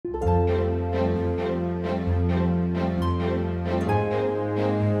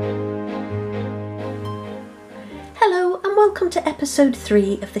welcome to episode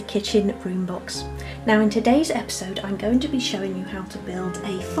 3 of the kitchen room box. Now in today's episode I'm going to be showing you how to build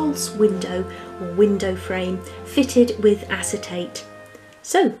a false window or window frame fitted with acetate.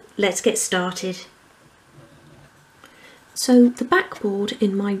 So let's get started. So the backboard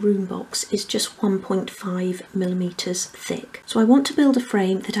in my room box is just 1.5mm thick. So I want to build a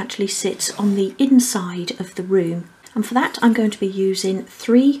frame that actually sits on the inside of the room. And for that I'm going to be using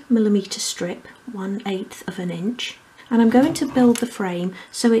 3mm strip, 1/8 of an inch. And I'm going to build the frame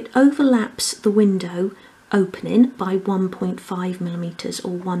so it overlaps the window opening by 1.5mm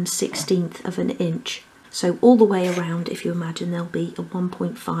or 1/16 of an inch. So all the way around, if you imagine, there'll be a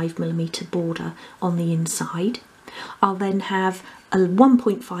 1.5mm border on the inside. I'll then have a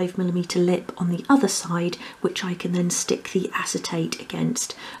 1.5mm lip on the other side, which I can then stick the acetate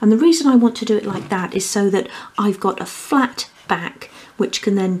against. And the reason I want to do it like that is so that I've got a flat back, which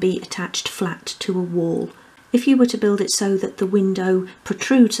can then be attached flat to a wall. If you were to build it so that the window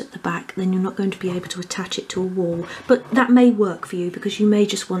protrudes at the back, then you're not going to be able to attach it to a wall. But that may work for you because you may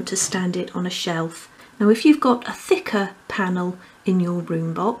just want to stand it on a shelf. Now, if you've got a thicker panel in your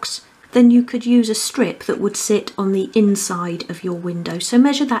room box, then you could use a strip that would sit on the inside of your window. So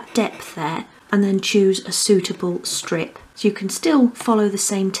measure that depth there and then choose a suitable strip. So you can still follow the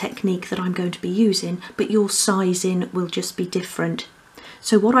same technique that I'm going to be using, but your sizing will just be different.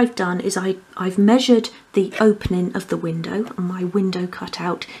 So what I've done is I've measured the opening of the window, and my window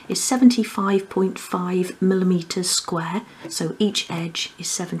cutout is 75.5mm square. So each edge is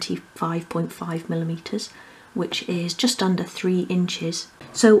 75.5mm, which is just under 3 inches.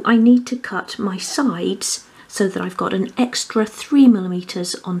 So I need to cut my sides so that I've got an extra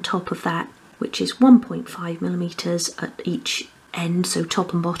 3mm on top of that, which is 1.5mm at each end, so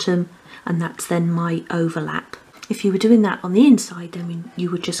top and bottom, and that's then my overlap. If you were doing that on the inside, then you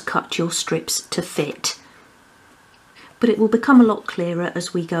would just cut your strips to fit. But it will become a lot clearer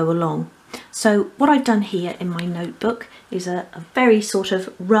as we go along. So what I've done here in my notebook is a very sort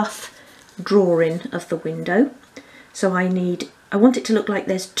of rough drawing of the window. So I want it to look like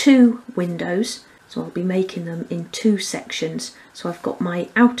there's 2 windows, so I'll be making them in 2 sections. So I've got my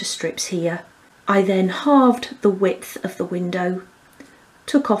outer strips here. I then halved the width of the window,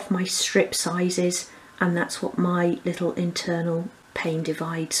 took off my strip sizes, and that's what my little internal pane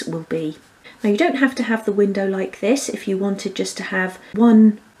divides will be. Now you don't have to have the window like this. If you wanted just to have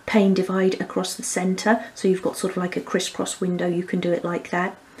one pane divide across the centre, so you've got sort of like a crisscross window, you can do it like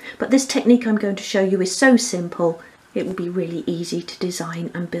that. But this technique I'm going to show you is so simple, it will be really easy to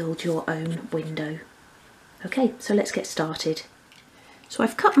design and build your own window. Okay, so let's get started. So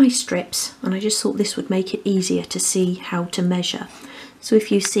I've cut my strips, and I just thought this would make it easier to see how to measure. So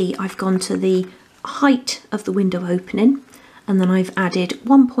if you see, I've gone to the height of the window opening, and then I've added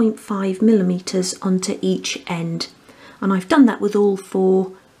 1.5mm onto each end, and I've done that with all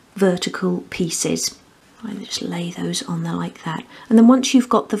 4 vertical pieces. I just lay those on there like that, and then once you've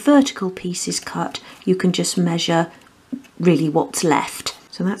got the vertical pieces cut, you can just measure really what's left.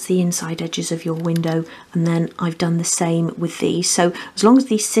 So that's the inside edges of your window, and then I've done the same with these. So as long as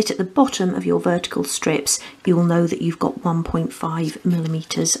these sit at the bottom of your vertical strips, you'll know that you've got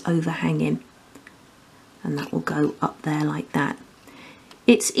 1.5mm overhanging. And that will go up there like that.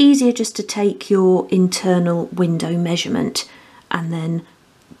 It's easier just to take your internal window measurement and then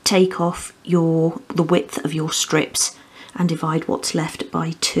take off the width of your strips and divide what's left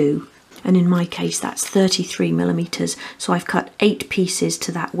by 2. And in my case that's 33mm, so I've cut 8 pieces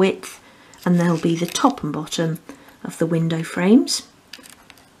to that width, and they'll be the top and bottom of the window frames,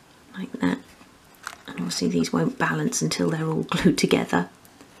 like that. And obviously these won't balance until they're all glued together.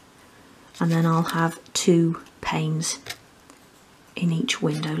 And then I'll have 2 panes in each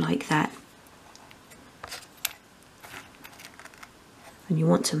window like that. And you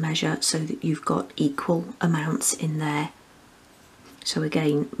want to measure so that you've got equal amounts in there. So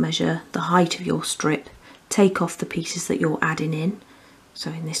again, measure the height of your strip, take off the pieces that you're adding in. So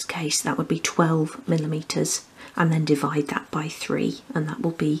in this case that would be 12mm, and then divide that by 3, and that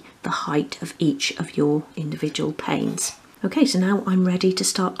will be the height of each of your individual panes. Okay, so now I'm ready to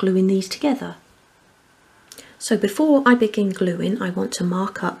start gluing these together. So before I begin gluing, I want to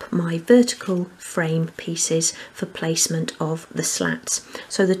mark up my vertical frame pieces for placement of the slats.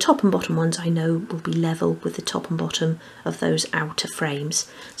 So the top and bottom ones I know will be level with the top and bottom of those outer frames.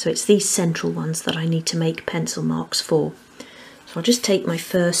 So it's these central ones that I need to make pencil marks for. So I'll just take my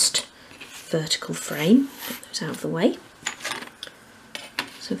first vertical frame, get those out of the way.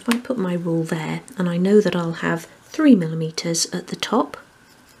 So if I put my rule there, and I know that I'll have 3mm at the top,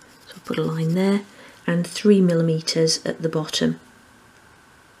 so I'll put a line there, and 3mm at the bottom.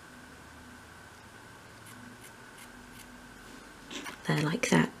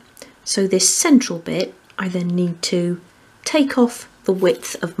 So this central bit, I then need to take off the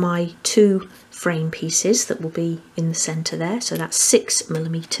width of my 2 frame pieces that will be in the centre there, so that's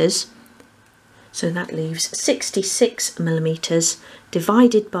 6mm. So that leaves 66mm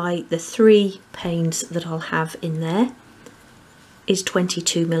divided by the 3 panes that I'll have in there is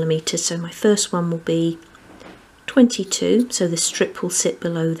 22mm. So my first one will be 22, so the strip will sit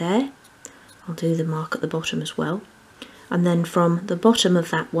below there. I'll do the mark at the bottom as well. And then from the bottom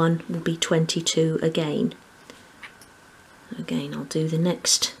of that one will be 22 again. Again, I'll do the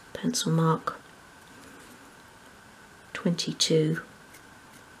next pencil mark, 22,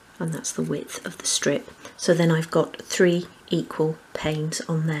 and that's the width of the strip. So then I've got 3 equal panes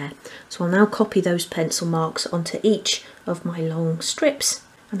on there. So I'll now copy those pencil marks onto each of my long strips,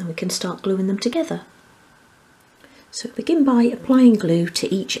 and then we can start gluing them together. So begin by applying glue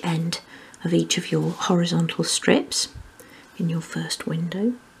to each end of each of your horizontal strips in your first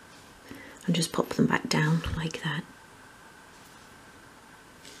window, and just pop them back down like that.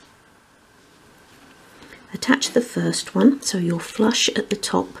 Attach the first one so you're flush at the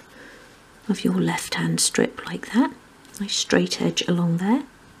top of your left hand strip like that, nice straight edge along there,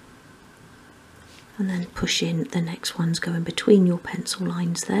 and then push in the next ones going between your pencil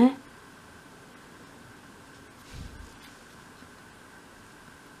lines there.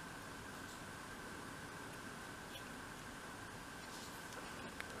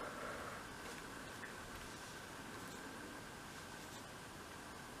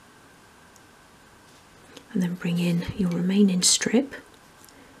 And then bring in your remaining strip,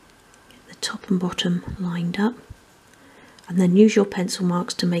 get the top and bottom lined up, and then use your pencil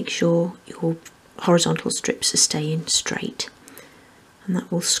marks to make sure your horizontal strips are staying straight, and that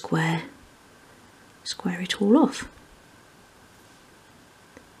will square it all off.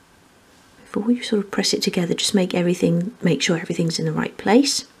 Before you sort of press it together, just make sure everything's in the right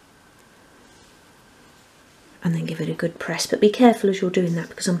place, and then give it a good press. But be careful as you're doing that,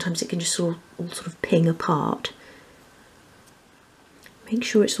 because sometimes it can just all sort of ping apart. Make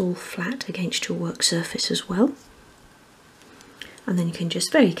sure it's all flat against your work surface as well. And then you can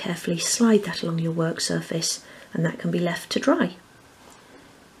just very carefully slide that along your work surface, and that can be left to dry.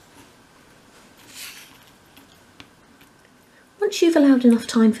 Once you've allowed enough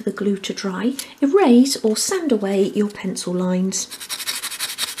time for the glue to dry, erase or sand away your pencil lines.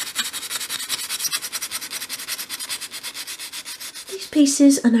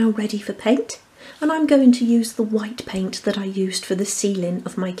 Pieces are now ready for paint, and I'm going to use the white paint that I used for the ceiling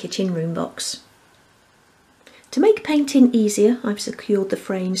of my kitchen room box. To make painting easier, I've secured the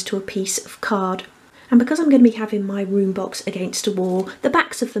frames to a piece of card, and because I'm going to be having my room box against a wall, the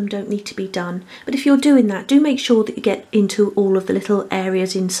backs of them don't need to be done, but if you're doing that, do make sure that you get into all of the little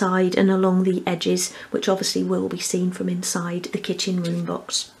areas inside and along the edges, which obviously will be seen from inside the kitchen room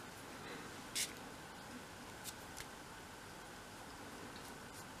box.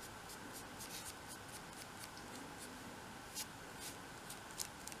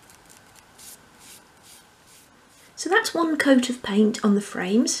 So that's one coat of paint on the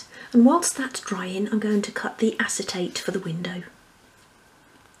frames, and whilst that's drying, I'm going to cut the acetate for the window.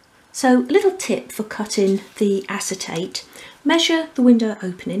 So a little tip for cutting the acetate: measure the window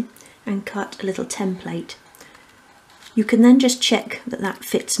opening and cut a little template. You can then just check that that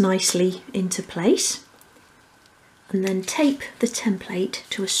fits nicely into place, and then tape the template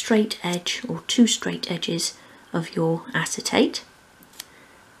to a straight edge or 2 straight edges of your acetate.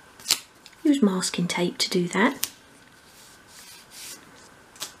 Use masking tape to do that.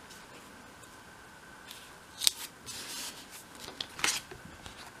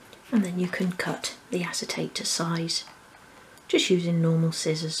 And then you can cut the acetate to size, just using normal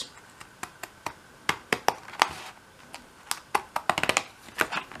scissors.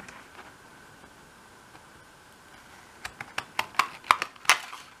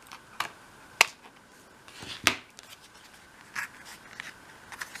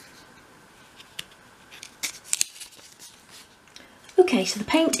 Okay, so the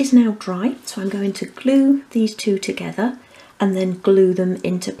paint is now dry, so I'm going to glue these two together and then glue them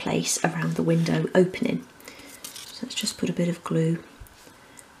into place around the window opening. So let's just put a bit of glue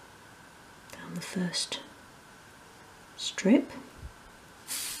down the first strip.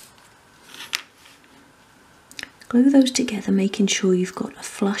 Glue those together, making sure you've got a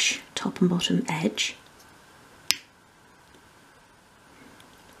flush top and bottom edge.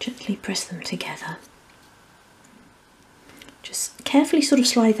 Gently press them together. Just carefully sort of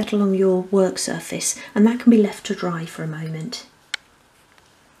slide that along your work surface, and that can be left to dry for a moment.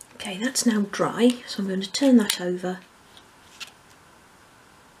 Okay, that's now dry, so I'm going to turn that over.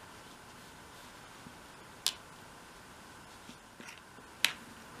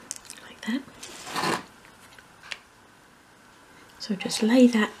 So just lay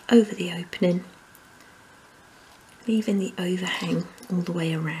that over the opening, leaving the overhang all the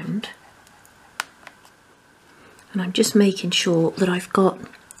way around. And I'm just making sure that I've got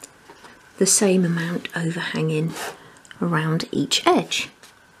the same amount overhanging around each edge.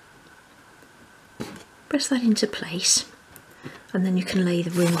 Press that into place, and then you can lay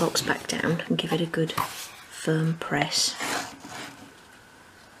the ring box back down and give it a good firm press.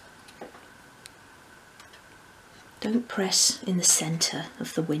 Don't press in the centre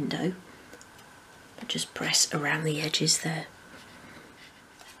of the window, but just press around the edges there.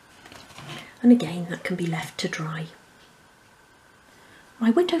 And again, that can be left to dry.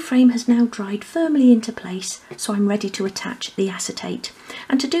 My window frame has now dried firmly into place, so I'm ready to attach the acetate.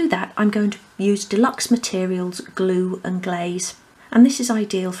 And to do that, I'm going to use Deluxe Materials glue and glaze. And this is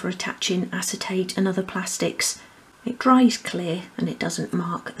ideal for attaching acetate and other plastics. It dries clear and it doesn't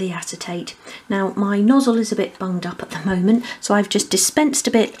mark the acetate. Now, my nozzle is a bit bunged up at the moment, so I've just dispensed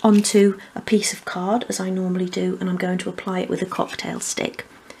a bit onto a piece of card, as I normally do, and I'm going to apply it with a cocktail stick.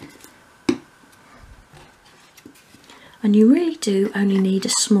 And you really do only need a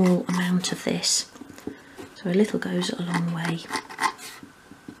small amount of this, so a little goes a long way.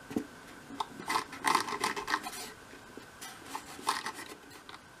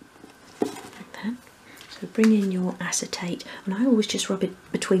 Like that. So bring in your acetate, and I always just rub it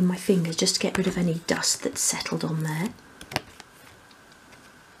between my fingers just to get rid of any dust that's settled on there.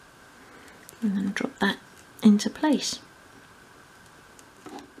 And then drop that into place.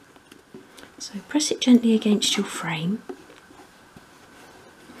 So press it gently against your frame,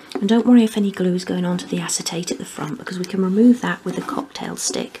 and don't worry if any glue is going onto the acetate at the front, because we can remove that with a cocktail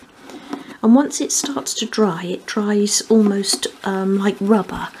stick. And once it starts to dry, it dries almost like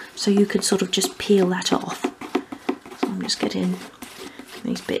rubber, so you can sort of just peel that off. So I'm just getting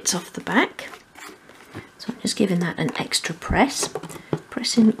these bits off the back. So I'm just giving that an extra press,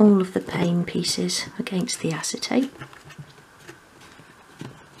 pressing all of the pane pieces against the acetate.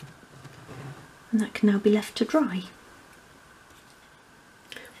 And that can now be left to dry.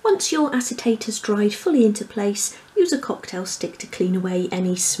 Once your acetate has dried fully into place, use a cocktail stick to clean away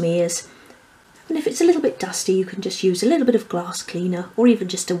any smears. And if it's a little bit dusty, you can just use a little bit of glass cleaner or even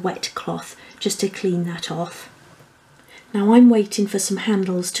just a wet cloth just to clean that off. Now I'm waiting for some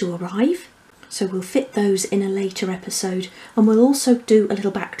handles to arrive, so we'll fit those in a later episode, and we'll also do a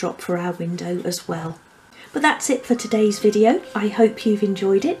little backdrop for our window as well. But that's it for today's video. I hope you've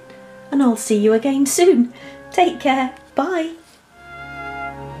enjoyed it, and I'll see you again soon. Take care, bye!